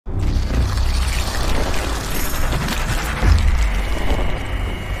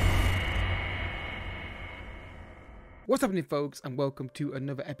What's happening, folks, and welcome to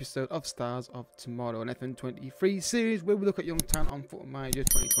another episode of Stars of Tomorrow, an FM23 series where we look at young talent on Football Manager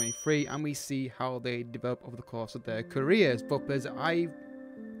 2023 and we see how they develop over the course of their careers. Both players that I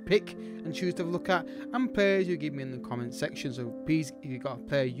pick and choose to look at, and players you give me in the comment section. So please, if you've got a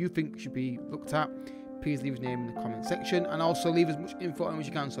player you think should be looked at, please leave his name in the comment section, and also leave as much info on as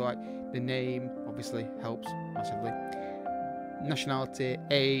you can. So like the name obviously helps massively, nationality,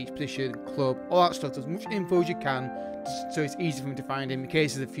 age, position, club, all that stuff, as much info as you can, so it's easy for me to find him in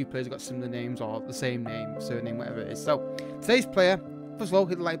case there's a few players who've got similar names or the same name, surname, whatever it is. So today's player, first of all,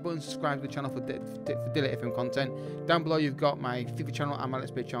 hit the like button, subscribe to the channel for daily FM content. Down below you've got my FIFA channel and my Let's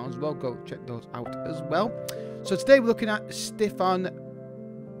Play channel as well. Go check those out as well. So today we're looking at Stefan,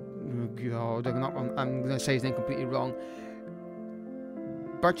 oh God, I'm going to say his name completely wrong,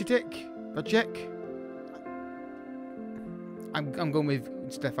 Bajcetic. I'm going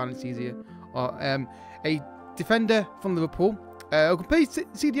with Stefan, it's easier. Or a defender from Liverpool. I can play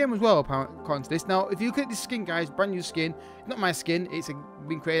CDM as well, according to this. Now, if you look at this skin, guys, brand new skin. Not my skin, it's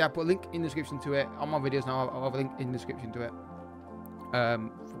been created. I put a link in the description to it on my videos now. I'll have a link in the description to it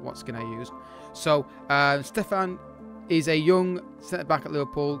for what skin I use. So, Stefan is a young centre back at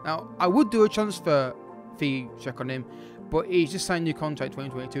Liverpool. Now, I would do a transfer fee check on him, but he's just signed a new contract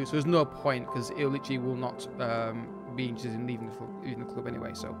 2022, so there's no point because he literally will not be interested in leaving the club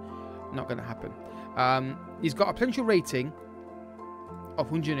anyway, so not going to happen. He's got a potential rating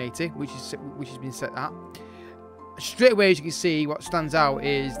of 180, which has been set at. Straight away, as you can see, what stands out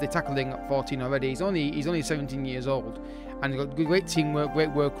is the tackling at 14 already. He's only 17 years old, and he's got great teamwork,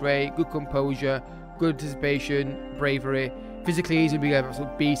 great work rate, good composure, good anticipation, bravery. Physically, he's going to be an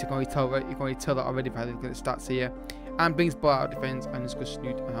absolute beast. You can already tell that already by looking at the stats here. And brings ball out of defence and is good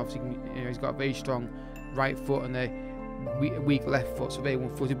snoot. And obviously, he's got a very strong right foot and a weak left foot, so very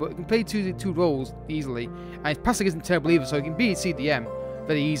one-footed. But he can play two roles easily, and his passing isn't terrible either, so he can be a CDM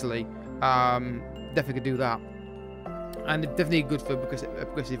very easily. Definitely could do that, and definitely good for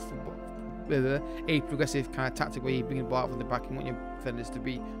progressive kind of tactic where you bring the ball out from the back and want your defenders to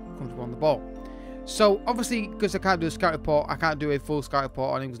be comfortable on the ball. So obviously, because I can't do a scout report, I can't do a full scout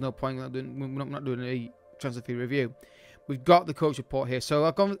report on him. There's no point. We're not doing a transfer fee review. We've got the coach report here. So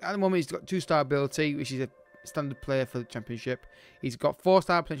at the moment, he's got 2-star ability, which is a standard player for the championship. He's got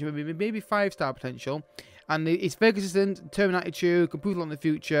 4-star potential, maybe 5-star potential, and he's very consistent, determined attitude, can prove a lot in the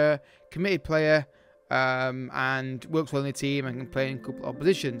future, committed player, and works well in the team and can play in a couple of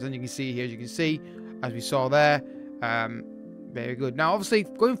positions. And you can see here, as we saw there, very good. Now, obviously,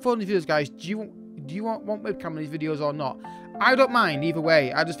 going forward in the videos, guys, do you want webcam in these videos or not? I don't mind either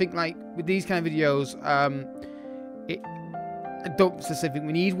way. I just think, like, with these kind of videos, I don't specifically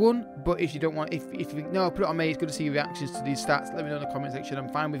we need one, but if you don't want, if you think no, put it on me. It's good to see your reactions to these stats. Let me know in the comment section. I'm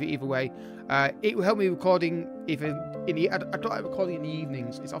fine with it either way. It will help me recording. I don't like recording in the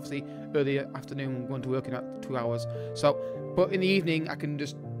evenings. It's obviously early afternoon. I'm going to work in about 2 hours. So, but in the evening, I can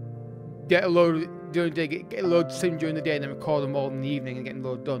just get a load during the day, get a load same during the day, and then record them all in the evening and getting a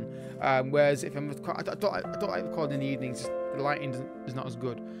load done. Whereas if I don't like recording in the evenings, just the lighting is not as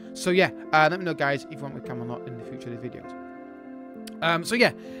good. So yeah, let me know, guys, if you want webcam or not in the future of the videos. So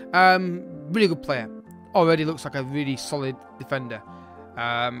yeah, really good player. Already looks like a really solid defender.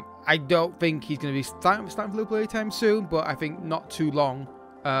 I don't think he's going to be starting for Liverpool anytime soon, but I think not too long.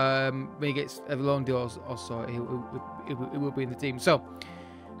 When he gets a loan deal or so, it will be in the team. So,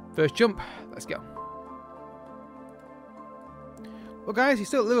 first jump, let's go. Well, guys, he's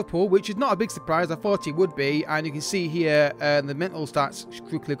still at Liverpool, which is not a big surprise. I thought he would be, and you can see here the mental stats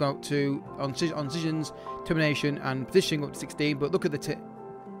quickly go up to on decisions, termination, and positioning up to 16. But look at the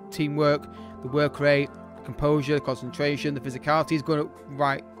teamwork, the work rate, the composure, the concentration, the physicality is going up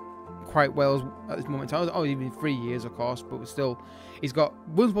quite well at this moment in time. Oh, even 3 years, of course, but still, he's got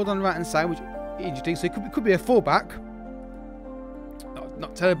runs ball on the right hand side, which is interesting. So he could be a fullback.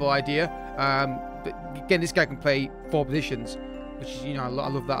 Not a terrible idea. But again, this guy can play 4 positions. Which is, you know, I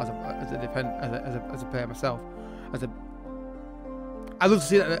love that as a player myself. I love to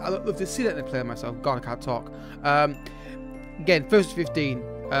see that. I love to see that in a player myself. God, I can't talk. Again, first to 15,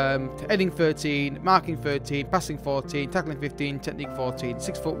 heading 13, marking 13, passing 14, tackling 15, technique 14,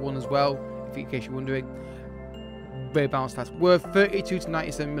 6'1" as well. In case you're wondering, very balanced stats. Worth 32 to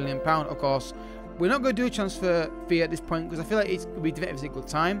 97 million pound. Of course, we're not going to do a transfer fee at this point because I feel like it's going to be every single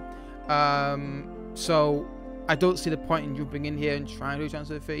time. So I don't see the point in jumping in here and trying to do a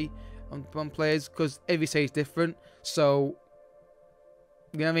transfer fee on players because every say is different. So,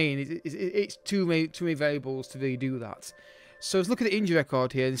 you know what I mean? It's too many variables to really do that. So let's look at the injury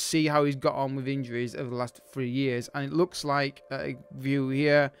record here and see how he's got on with injuries over the last 3 years. And it looks like a view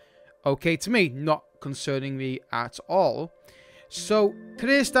here, okay to me. Not concerning me at all. So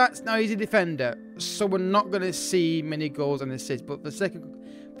today's stats, now he's a defender, so we're not going to see many goals and assists, but for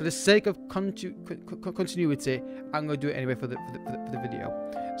the sake of continuity, I'm going to do it anyway for the video.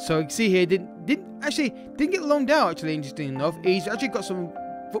 So you can see here, didn't get loaned out, actually, interesting enough. He's actually got some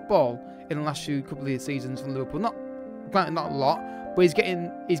football in the last couple of seasons from Liverpool. Not a lot, but he's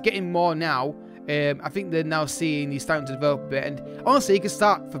getting more now. I think they're now seeing he's starting to develop a bit, and honestly, he could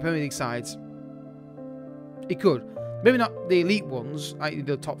start for Premier League sides. He could. Maybe not the elite ones, like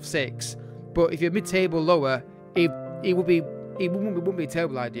the top 6, but if you're mid-table lower, it wouldn't be a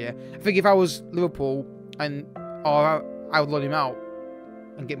terrible idea. I think if I was Liverpool I would loan him out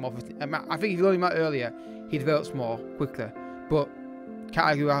and get more. I think if you loan him out earlier, he develops more quicker. But can't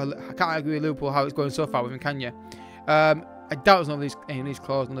argue with Liverpool how it's going so far with him, can you? I doubt there's none of these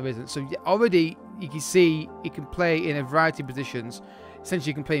clauses, and there isn't. So already you can see he can play in a variety of positions.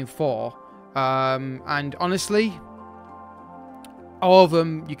 Essentially, he can play in 4, and honestly, all of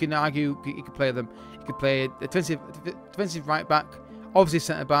them, you can argue you could play them. You could play a defensive right back, obviously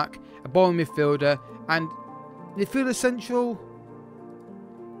centre back, a ball midfielder, and midfielder central.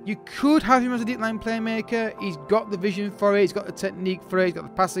 You could have him as a deep line playmaker. He's got the vision for it. He's got the technique for it. He's got the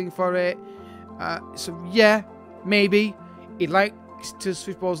passing for it. So yeah, maybe he likes to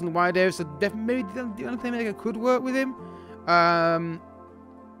switch balls in the wide area. So definitely, maybe the only playmaker could work with him.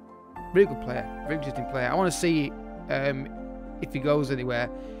 Really good player, very interesting player. I want to see if he goes anywhere,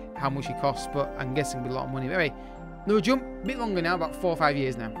 how much he costs, but I'm guessing it'll be a lot of money. Anyway, another jump, a bit longer now, about 4 or 5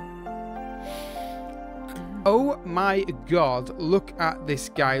 years now. Oh my god, look at this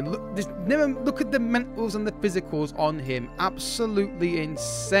guy. Look at the mentals and the physicals on him. Absolutely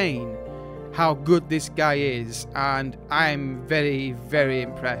insane how good this guy is, and I'm very, very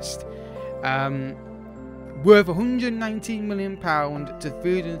impressed. Worth £119 million to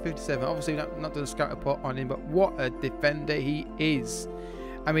 357. Obviously, not done a scatter pot on him, but what a defender he is.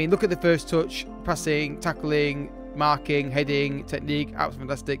 I mean, look at the first touch, passing, tackling, marking, heading, technique, absolutely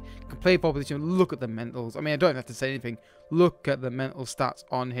fantastic. Can play 4 position. Look at the mentals. I mean, I don't have to say anything. Look at the mental stats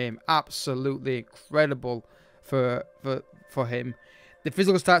on him. Absolutely incredible for him. The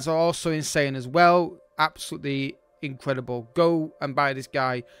physical stats are also insane as well. Absolutely incredible. Go and buy this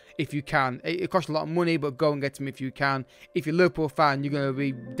guy if you can. It costs a lot of money, but go and get him if you can. If you're a Liverpool fan, you're going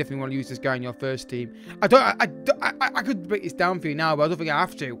to definitely want to use this guy in your first team. I could break this down for you now, but I don't think I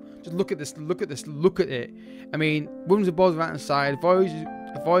have to. Just look at this. Look at this. Look at it. I mean, runs the ball to the right hand side.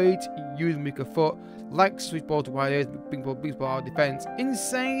 Avoid using weaker foot. Likes switch ball to wide areas. Big ball out defense.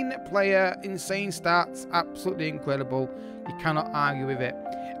 Insane player. Insane stats. Absolutely incredible. You cannot argue with it.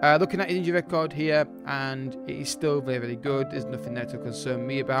 Looking at his injury record here, and it is still very, very good. There's nothing there to concern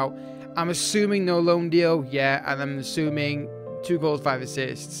me about. I'm assuming no loan deal, yeah, and I'm assuming 2 goals, 5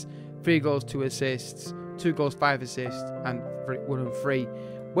 assists, 3 goals, 2 assists, 2 goals, 5 assists, and 1 and 3.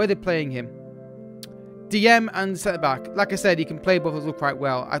 Where they're playing him? DM and centre back. Like I said, he can play both of them quite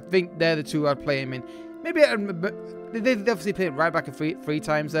well. I think they're the 2 I'd play him in. Maybe they obviously played right back 3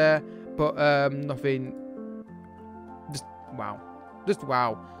 times there, but nothing. Just wow. Just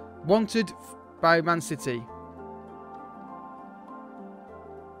wow. Wanted by Man City.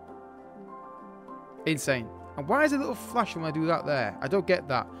 Insane. And why is it a little flash when I do that there? I don't get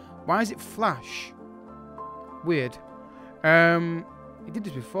that. Why is it flash? Weird. He did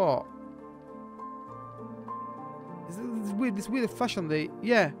this before. This weird flash on the...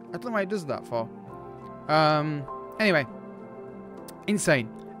 Yeah, I don't know why it does that for. Anyway. Insane.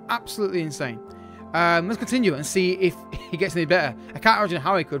 Absolutely insane. Let's continue and see if he gets any better. I can't imagine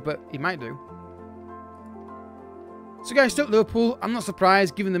how he could, but he might do. So guys, still Liverpool. I'm not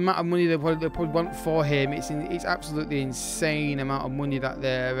surprised given the amount of money they probably want for him. It's absolutely insane amount of money that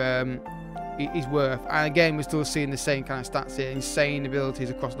he's worth. And again, we're still seeing the same kind of stats here. Insane abilities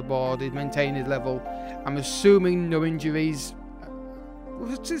across the board. He's maintained his level. I'm assuming no injuries.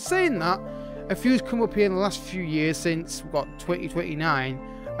 Saying that, a few's come up here in the last few years since, what, 2029.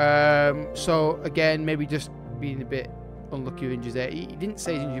 So again, maybe just being a bit unlucky with injuries there. He didn't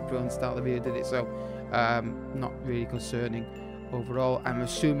say he's injury prone to start the video, did it? So not really concerning overall. I'm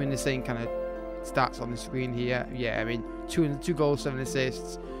assuming the same kind of stats on the screen here. Yeah, I mean 2 goals, 7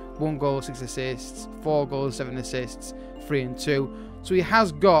 assists, 1 goal, 6 assists, 4 goals, 7 assists, 3 and 2. So he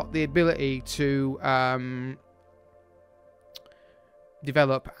has got the ability to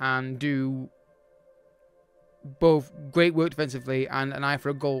develop and do both great work defensively and an eye for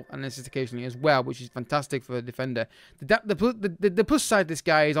a goal and assist occasionally as well, which is fantastic for a defender. The plus side of this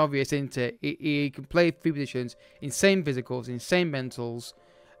guy is obvious, isn't it? He can play 3 positions, insane physicals, insane mentals,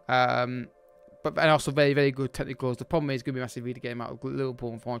 and also very, very good technicals. The problem is going to be massively to get him out of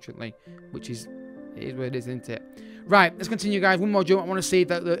Liverpool, unfortunately, which is It is what it is, isn't it? Right, let's continue, guys. One more jump. I want to see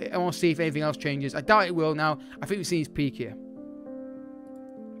if anything else changes. I doubt it will now. I think we've seen his peak here.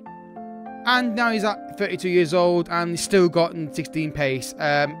 And now he's at 32 years old and he's still got 16 pace.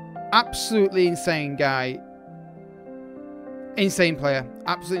 Absolutely insane guy. Insane player.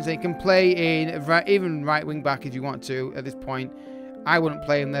 Absolutely insane. Can play in even right wing back if you want to at this point. I wouldn't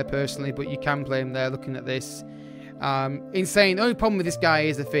play him there personally, but you can play him there looking at this. Insane. The only problem with this guy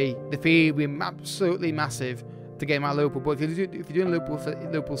is the fee. The fee will be absolutely massive to get him out of Liverpool. But if you're doing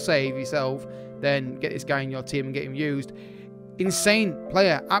Liverpool save yourself, then get this guy in your team and get him used. Insane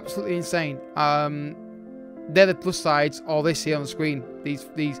player, absolutely insane. They're the plus sides. All this here on the screen, these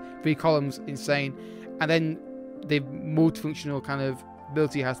 3 columns, insane. And then the multifunctional kind of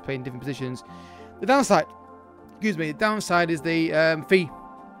ability he has to play in different positions. The downside, excuse me, the downside is the fee.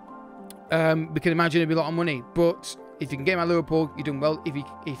 We can imagine it'd be a lot of money, but if you can get him out of Liverpool, you're doing well.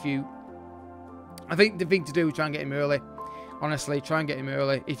 If you, I think the thing to do is try and get him early. Honestly, try and get him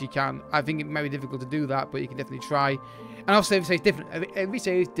early if you can. I think it might be difficult to do that, but you can definitely try. And also, every save is different. Every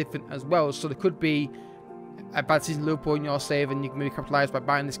save is different as well. So there could be a bad season Liverpool in your save, and you can maybe capitalise by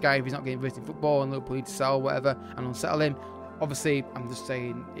buying this guy if he's not getting versed in football, and Liverpool need to sell whatever and unsettle him. Obviously, I'm just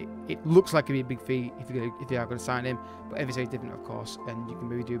saying it looks like it'd be a big fee if you are going to sign him, but every save is different, of course, and you can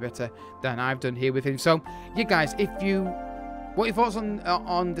maybe do better than I've done here with him. So, yeah, guys, what are your thoughts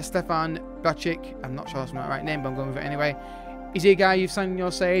on the Stefan Bajcetic? I'm not sure that's my right name, but I'm going with it anyway. Is he a guy you've signed in your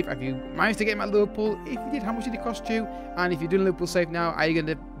save? Have you managed to get him at Liverpool? If you did, how much did it cost you? And if you're doing Liverpool save now, are you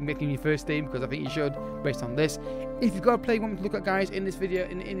going to make him your first team? Because I think you should, based on this. If you've got a player you want me to look at, guys, in this video,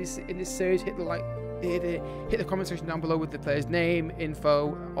 in this series, hit the like, hit the comment section down below with the player's name,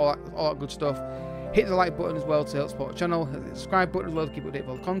 info, all that good stuff. Hit the like button as well to help support the channel. Hit the subscribe button as well to keep updated with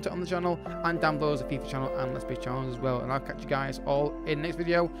all the content on the channel. And down below is the FIFA channel and Let's Play channels as well. And I'll catch you guys all in the next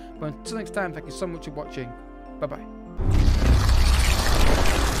video. But until next time, thank you so much for watching. Bye bye.